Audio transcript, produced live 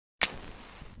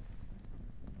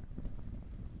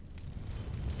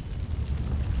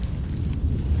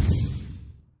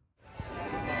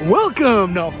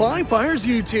Welcome to Flying Fires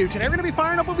YouTube. Today we're going to be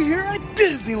firing up over here at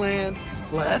Disneyland.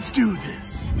 Let's do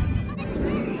this.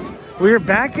 We're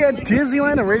back at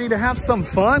Disneyland and ready to have some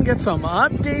fun, get some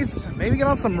updates, maybe get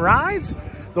on some rides.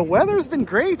 The weather's been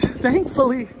great,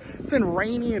 thankfully. It's been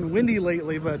rainy and windy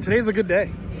lately, but today's a good day.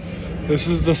 This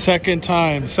is the second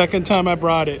time I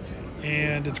brought it,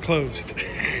 and it's closed.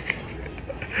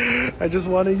 I just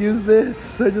want to use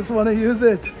this. I just want to use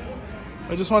it.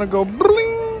 I just want to go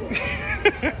bling.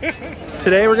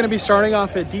 Today we're going to be starting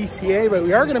off at DCA, but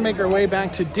we are going to make our way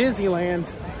back to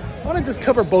Disneyland. I want to just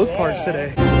cover both parks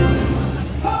today.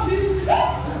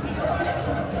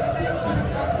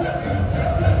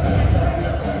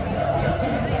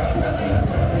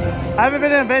 I haven't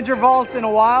been in Avenger Vault in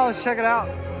a while. Let's check it out.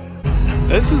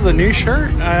 This is a new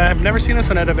shirt. I've never seen this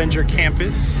one at Avenger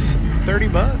Campus. 30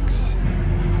 bucks.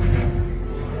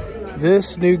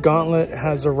 This new gauntlet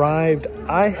has arrived.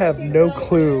 I have no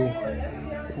clue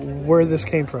where this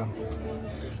came from.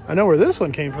 I know where this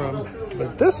one came from,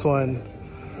 but this one,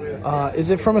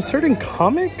 is it from a certain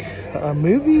comic, a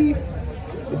movie?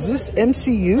 Is this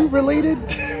MCU related?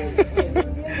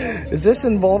 Is this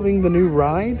involving the new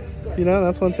ride? You know,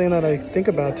 that's one thing that I think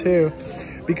about too,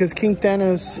 because King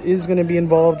Thanos is going to be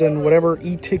involved in whatever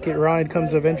e-ticket ride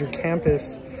comes to Avenger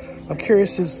Campus. I'm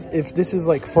curious if this is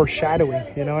like foreshadowing,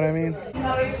 you know what I mean?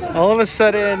 All of a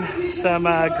sudden, some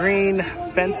green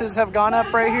fences have gone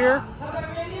up right here,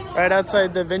 right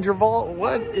outside the Avenger Vault.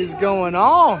 What is going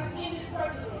on?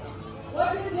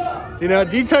 You know,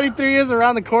 D23 is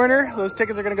around the corner. Those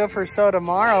tickets are going to go for sale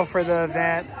tomorrow for the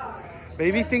event.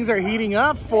 Maybe things are heating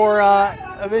up for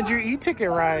Avenger e-ticket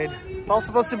ride. It's all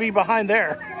supposed to be behind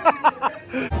there.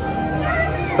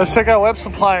 Let's check out Web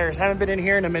Suppliers. Haven't been in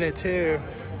here in a minute too.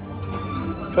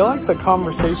 I feel like the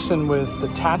conversation with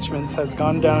attachments has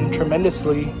gone down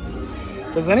tremendously.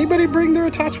 Does anybody bring their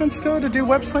attachments still to do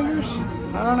web slingers?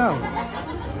 I don't know.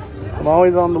 I'm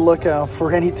always on the lookout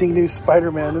for anything new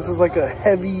Spider-Man. This is like a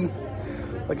heavy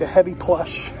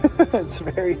plush. It's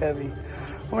very heavy.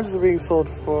 How much is it being sold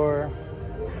for?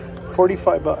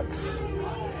 45 bucks.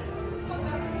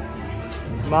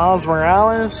 Miles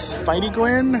Morales, Spidey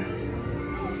Gwen.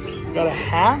 Got a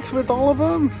hat with all of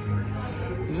them.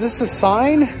 Is this a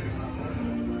sign?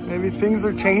 Maybe things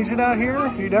are changing out here.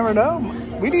 You never know.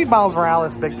 We need Miles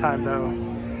Morales big time though.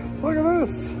 Look at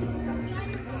this.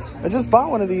 I just bought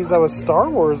one of these that was Star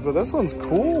Wars, but this one's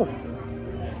cool.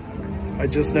 I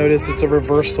just noticed it's a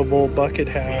reversible bucket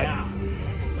hat.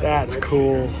 That's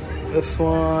cool. This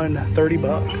one, 30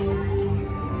 bucks.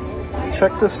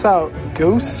 Check this out.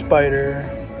 Ghost Spider.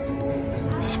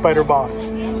 Spider Bot.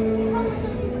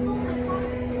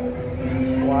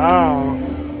 Wow.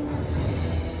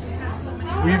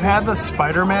 We've had the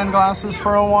Spider-Man glasses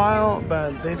for a while,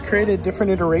 but they've created a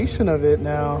different iteration of it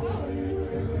now.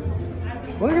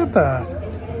 Look at that.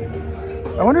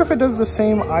 I wonder if it does the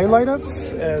same eye light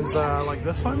ups as like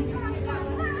this one.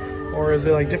 Or is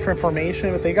it like different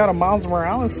formation? But they got a Miles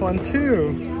Morales one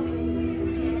too.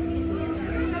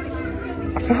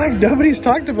 I feel like nobody's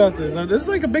talked about this. This is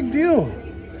like a big deal.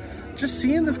 Just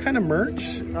seeing this kind of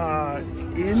merch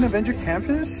in Avenger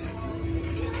Campus,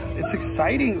 it's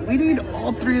exciting. We need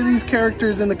all three of these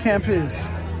characters in the campus.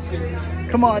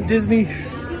 Come on, Disney.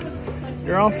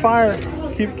 You're on fire.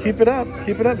 Keep it up.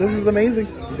 Keep it up. This is amazing.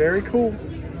 Very cool.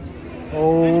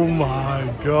 Oh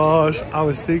my gosh. I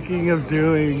was thinking of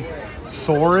doing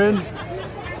Soarin'.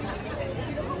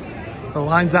 The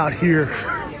line's out here.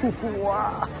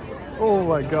 Wow. Oh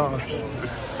my gosh.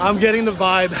 I'm getting the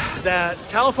vibe that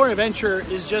California Adventure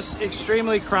is just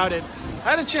extremely crowded. I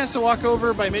had a chance to walk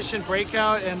over by Mission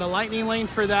Breakout, and the lightning lane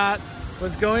for that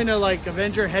was going to like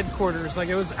Avenger headquarters. Like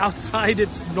it was outside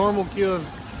its normal queue of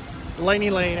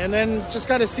lightning lane, and then just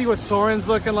got to see what Soarin's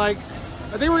looking like.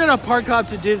 I think we're gonna park up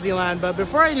to Disneyland, but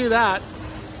before I do that,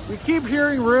 we keep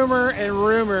hearing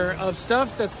rumor of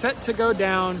stuff that's set to go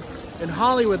down in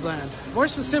Hollywoodland. More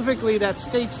specifically, that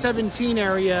Stage 17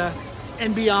 area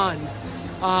and beyond.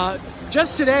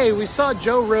 Just today, we saw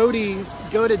Joe Rohde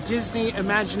go to Disney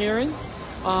Imagineering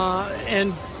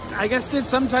and I guess did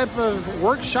some type of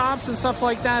workshops and stuff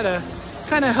like that to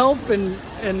kind of help and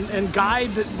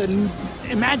guide the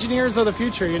Imagineers of the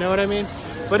future, you know what I mean?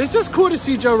 But it's just cool to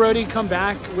see Joe Rohde come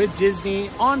back with Disney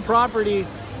on property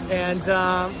and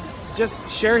just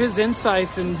share his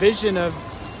insights and vision of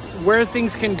where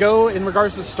things can go in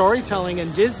regards to storytelling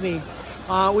and Disney.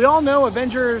 We all know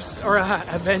Avatar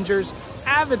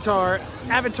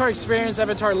Experience,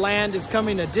 Avatar Land is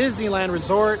coming to Disneyland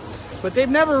Resort, but they've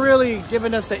never really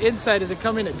given us the insight. Is it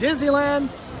coming to Disneyland,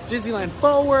 Disneyland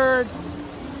Forward,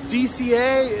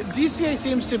 DCA? DCA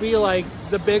seems to be like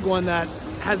the big one that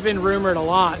has been rumored a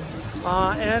lot.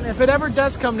 And if it ever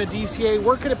does come to DCA,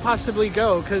 where could it possibly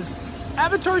go? Because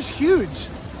Avatar's huge.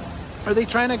 Are they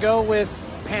trying to go with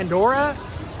Pandora?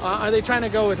 Are they trying to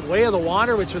go with Way of the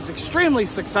Water, which was extremely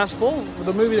successful,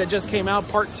 the movie that just came out,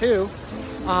 part 2?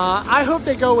 I hope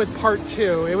they go with part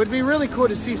 2. It would be really cool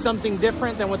to see something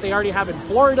different than what they already have in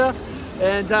Florida.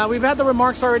 And we've had the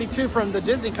remarks already too from the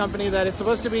Disney company that it's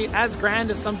supposed to be as grand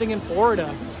as something in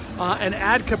Florida and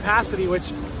add capacity,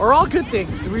 which are all good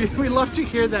things. We love to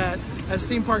hear that as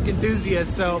theme park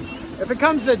enthusiasts. So if it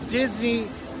comes to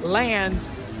Disneyland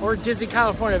or Disney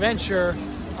California Adventure,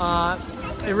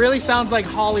 it really sounds like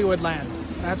Hollywoodland.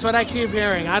 That's what I keep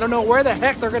hearing. I don't know where the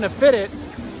heck they're gonna fit it,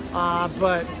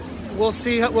 but we'll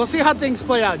see how things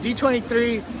play out.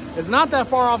 D23 is not that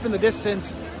far off in the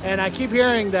distance, and I keep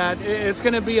hearing that it's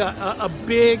gonna be a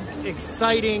big,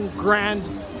 exciting, grand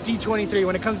D23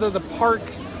 when it comes to the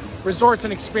parks, resorts,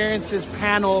 and experiences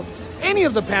panel. Any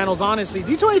of the panels, honestly.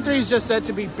 D23 is just set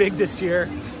to be big this year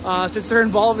since they're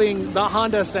involving the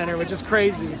Honda Center, which is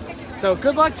crazy. So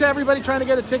good luck to everybody trying to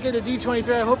get a ticket to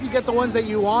D23. I hope you get the ones that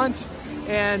you want.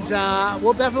 And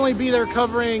we'll definitely be there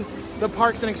covering the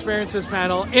Parks and Experiences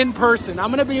panel in person. I'm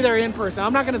gonna be there in person.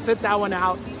 I'm not gonna sit that one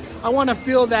out. I wanna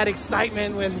feel that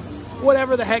excitement when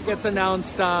whatever the heck gets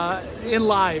announced in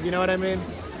live, you know what I mean?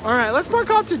 All right, let's park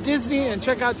off to Disney and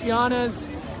check out Tiana's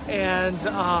and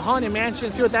Haunted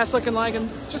Mansion, see what that's looking like, and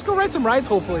just go ride some rides,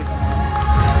 hopefully.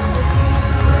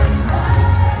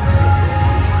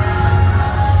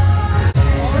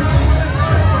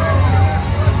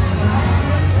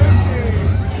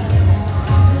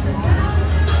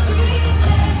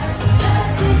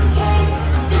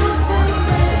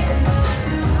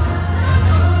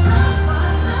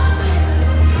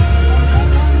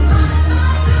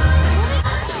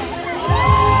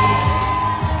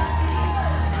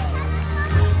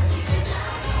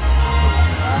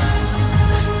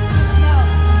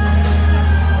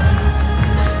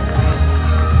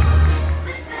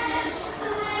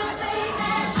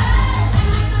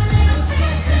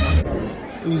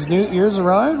 These new ears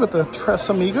arrived with the Tres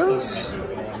Amigos.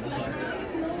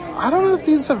 I don't know if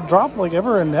these have dropped like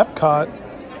ever in Epcot.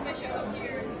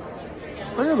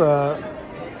 Look at that.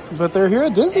 But they're here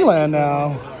at Disneyland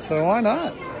now, so why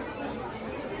not?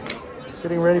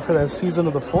 Getting ready for that Season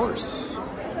of the Force.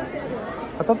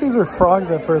 I thought these were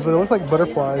frogs at first, but it looks like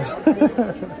butterflies.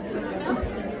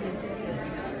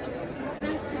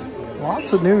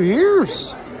 Lots of new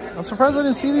ears. I'm surprised I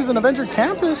didn't see these in Adventure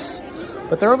Campus.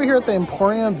 But they're over here at the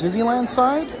Emporium Disneyland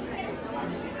side.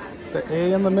 The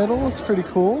A in the middle, it's pretty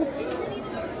cool.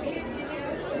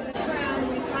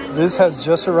 This has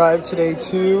just arrived today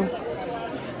too.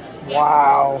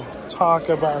 Wow, talk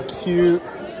about cute.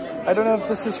 I don't know if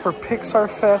this is for Pixar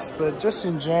Fest, but just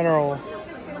in general,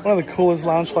 one of the coolest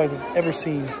Loungeflies I've ever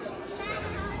seen.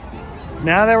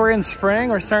 Now that we're in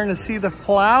spring, we're starting to see the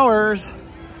flowers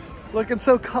looking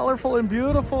so colorful and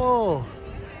beautiful.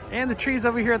 And the trees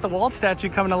over here at the Walt statue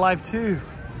coming to life too.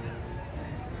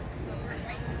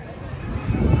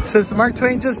 Since the Mark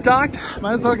Twain just docked,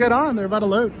 might as well get on. They're about to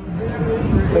load.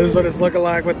 This is what it's looking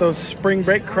like with those spring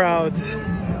break crowds.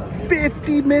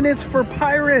 50 minutes for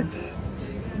Pirates.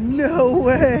 No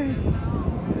way.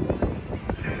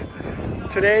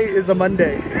 Today is a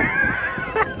Monday.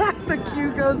 The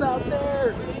queue goes out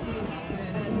there.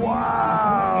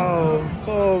 Wow.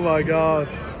 Oh my gosh.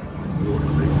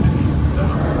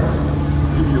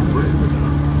 If you're brave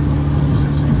enough, you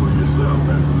should see for yourself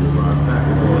after we arrive back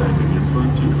at the landing in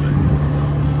Frontierland.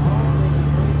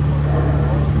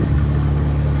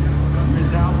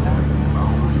 We're now passing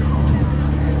Bowers Hall.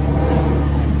 This is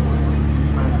home to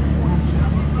Fast One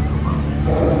Gem of the Columbia,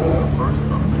 the first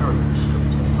American ship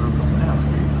to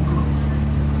circumnavigate the globe.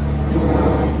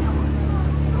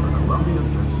 The Columbia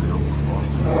set sail from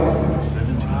Boston in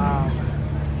 1787.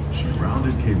 She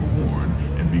rounded Cape Horn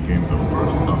and became the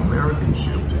first American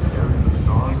ship to carry the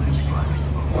Stars and Stripes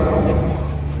around the world.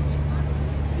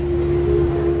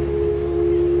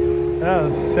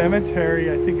 The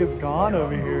cemetery, I think, is gone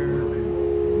over here.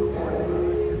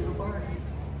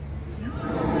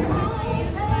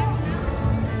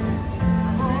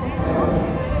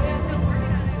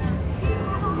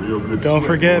 Don't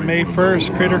forget, May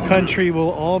 1st, Critter Country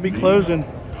will all be closing.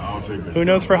 Who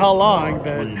knows for how long,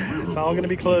 but it's all going to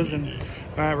be closing.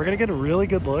 All right, we're going to get a really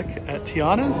good look at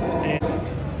Tiana's. And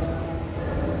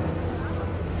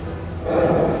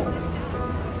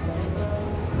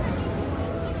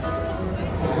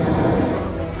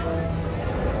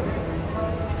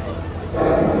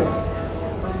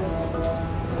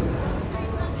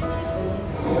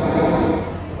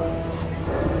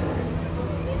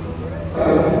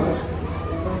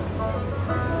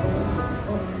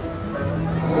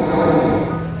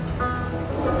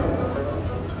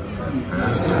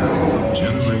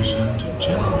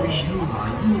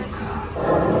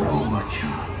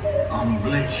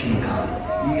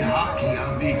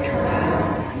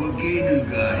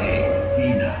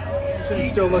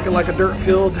Still looking like a dirt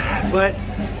field, but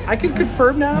I can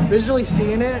confirm now, visually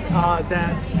seeing it,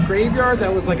 that graveyard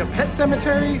that was like a pet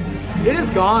cemetery, it is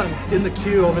gone in the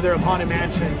queue over there at Haunted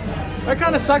Mansion. That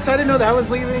kind of sucks. I didn't know that was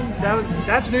leaving.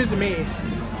 That's news to me.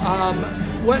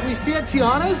 What we see at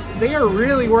Tiana's, they are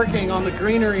really working on the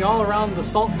greenery all around the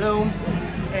Salt Dome.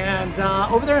 And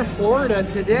over there in Florida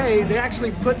today, they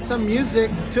actually put some music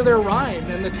to their ride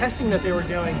and the testing that they were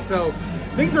doing. So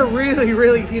things are really,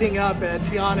 really heating up at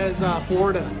Tiana's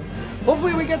Florida.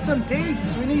 Hopefully we get some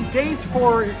dates. We need dates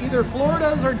for either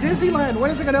Florida's or Disneyland.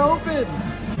 When is it gonna open?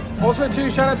 Also too,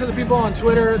 shout out to the people on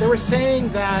Twitter. They were saying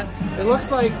that it looks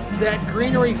like that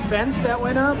greenery fence that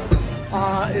went up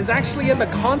is actually in the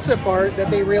concept art that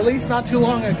they released not too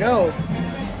long ago.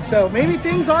 So maybe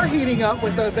things are heating up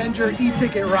with the Avenger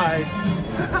e-ticket ride.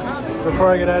 Before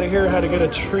I get out of here, I had to get a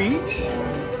treat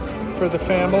for the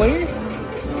family.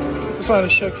 Just wanted to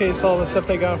showcase all the stuff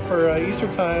they got for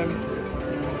Easter time.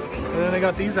 And then they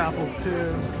got these apples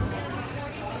too.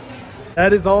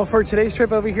 That is all for today's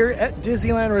trip over here at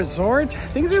Disneyland Resort.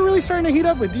 Things are really starting to heat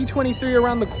up with D23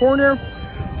 around the corner.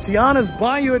 Tiana's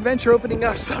Bayou Adventure opening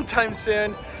up sometime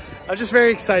soon. I'm just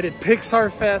very excited.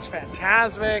 Pixar Fest,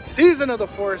 Fantasmic, Season of the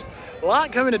Force, a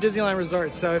lot coming to Disneyland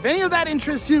Resort. So if any of that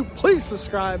interests you, please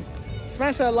subscribe.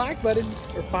 Smash that like button.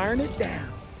 We're firing it down.